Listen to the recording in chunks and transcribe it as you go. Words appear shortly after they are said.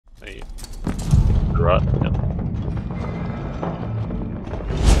Right. Yep.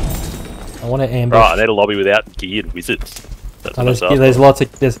 I want to ambush. Right, I need a lobby without geared wizards. That's Oh, what there's lots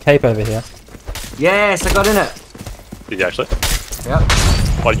of there's cape over here. Yes, I got in it. Did you actually? Yep.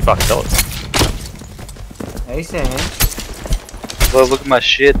 Why did you fucking tell us? Hey Sam. Well, look at my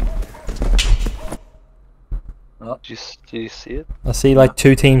shit. Oh. Do you see it? I see like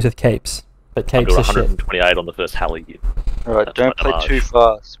 2 teams with capes, but I capes got are shit. 128 on the first Halley gear. Alright, That's don't my play damage. too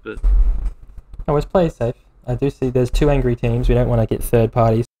fast, but Oh, let's play it safe. I do see there's 2 angry teams. We don't want to get third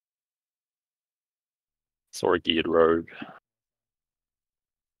parties. Saw a geared rogue.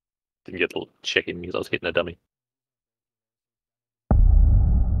 Didn't get to check in because I was hitting a dummy.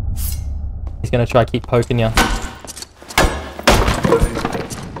 He's gonna try keep poking you.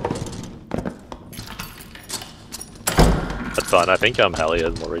 That's fine. I think Halley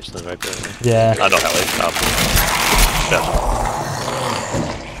has more reach than Rogue. Yeah. Not Halley. Gotcha.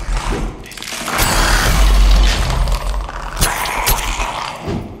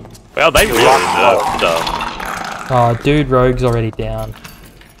 Well, they really nerfed. Oh, dude, rogue's already down.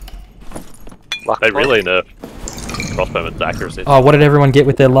 They really nerfed crossbowman's accuracy. Oh, what did everyone get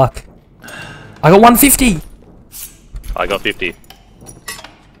with their luck? I got 150. I got 50.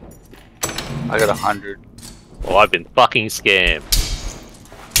 I got 100. Well, I've been fucking scammed.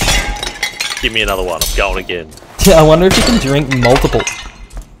 Give me another one. I'm going again. Yeah, I wonder if you can drink multiple.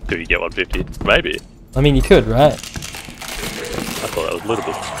 Do you get 150? Maybe. I mean, you could, right? I thought that was a little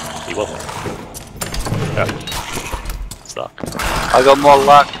bit. He wasn't. Yeah. Stuck. I got more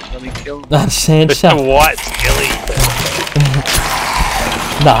luck. Let me kill him. Sand Mr. shot. White Skelly.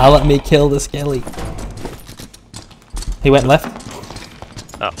 Nah, let me kill the skelly. He went left.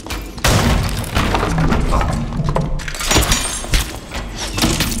 Oh.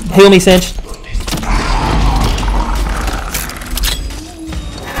 Heal me, Sanch.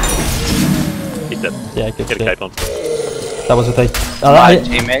 He's dead. Yeah, good Get a shit. cape on. That was what they... My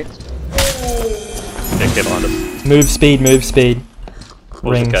teammates. Yeah, get behind him. Move speed, move speed. What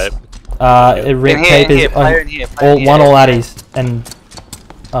was Rings. the cape? Ring In here, cape in here, is player on in here, player all, in one here. all addies and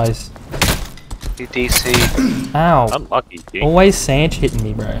eyes. DC. Ow. Unlucky, King. Always Sanch hitting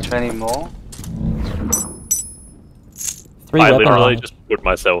me, bro. 20 more. 3 I weapon literally lines. just put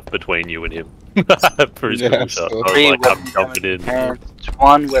myself between you and him. For his Yeah, triple shot. so- I was 3 like, weapon I'm jumping in. damage pants,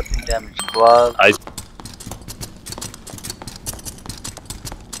 1 weapon damage glove.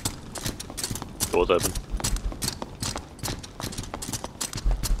 Doors open.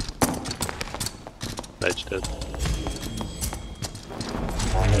 Mage dead.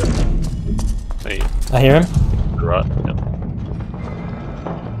 Hey, I hear him. right. Yep.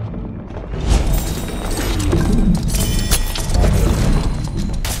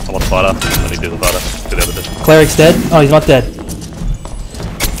 I want a fighter. I need to do the fighter. Do the other bit. Cleric's dead. Oh, he's not dead.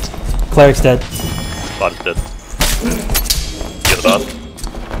 Cleric's dead. Fighter's dead. Get the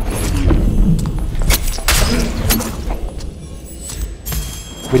bastard.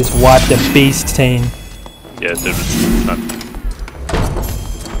 We just wiped the beast team. Yeah, dude. No.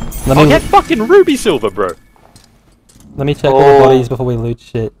 Let I'll me get fucking ruby silver, bro. let me check all the Oh. bodies before we loot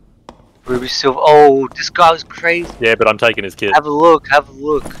shit. Ruby Silver. Oh, this guy was crazy. Yeah, but I'm taking his kit. Have a look, have a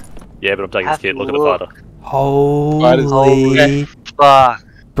look. Yeah, but I'm taking his Have kit. a Look at the look. fighter. Holy, Holy fuck.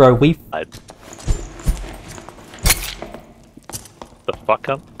 bro, we The fuck,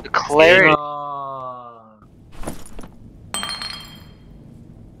 cunt? The clarity. Oh.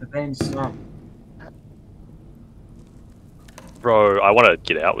 The bench snap. Bro, I want to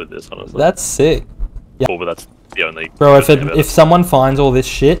get out with this, honestly. that's sick, Cool, but that's the only. bro. good thing about If it. someone finds all this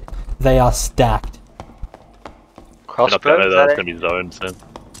shit, they are stacked. You're not Crossbow. gonna Is know that's that gonna it? be zoned soon.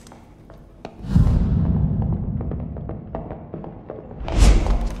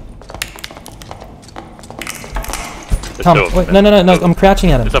 There's Come, two of wait, them, no, man. I'm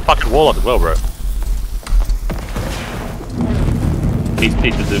crouching at him. There's a fucking warlock as well, bro. He's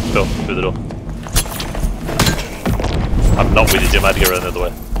the zoom spell through the door. I'm not with you, Jim. I had to get around the other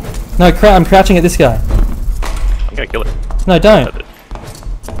way. No, I'm crouching at this guy. I'm gonna kill him. No, don't.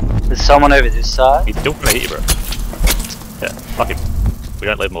 There's someone over this side. He's still gonna hit you, bro. Yeah, fuck him. We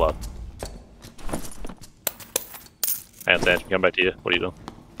don't leave him alive. Hang on, Sanch, come back to you. What are you doing?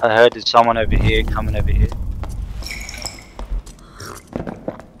 I heard there's someone over here coming over here.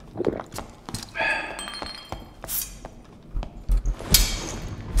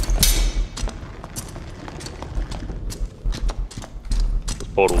 This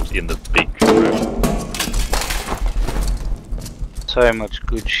portal's in the big room. So much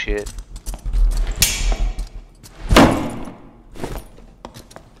good shit.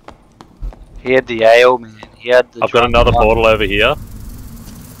 He had the ale, man. He had the. I've got another drunk portal over here.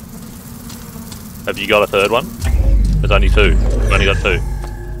 Have you got a third one? There's only two. We've only got two.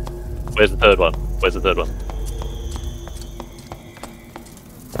 Where's the third one? Where's the third one?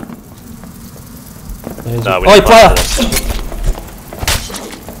 No, we Oi, need player!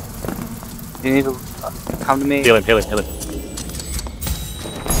 You need to come to me. Heal him, heal him, heal him.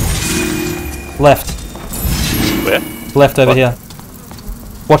 Left. Where? Left over What? here.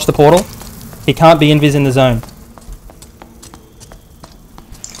 Watch the portal. He can't be invis in the zone.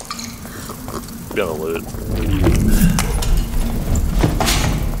 Be on the loot.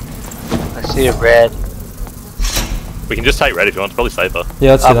 I see a red. We can just take red if you want, it's probably safer.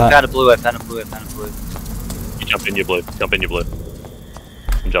 Yeah, let's do I that. found a blue, I found a blue, I found a blue. You jump in your blue, jump in your blue.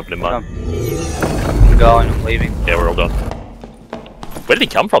 I'm jumping in mine. I'm going, I'm leaving. Yeah, we're all done. Where did he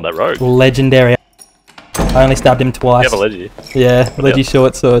come from, that rogue? Legendary. I only stabbed him twice. You have a leggy. Yeah, leggy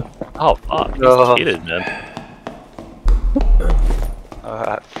short sword. Oh fuck, he's Oh. cheated, man.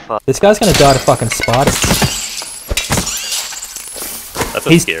 Alright, fuck. This guy's gonna die to fucking spiders. That's a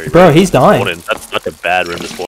He's, scary bro, room he's to spawn dying. in. That's a bad room to spawn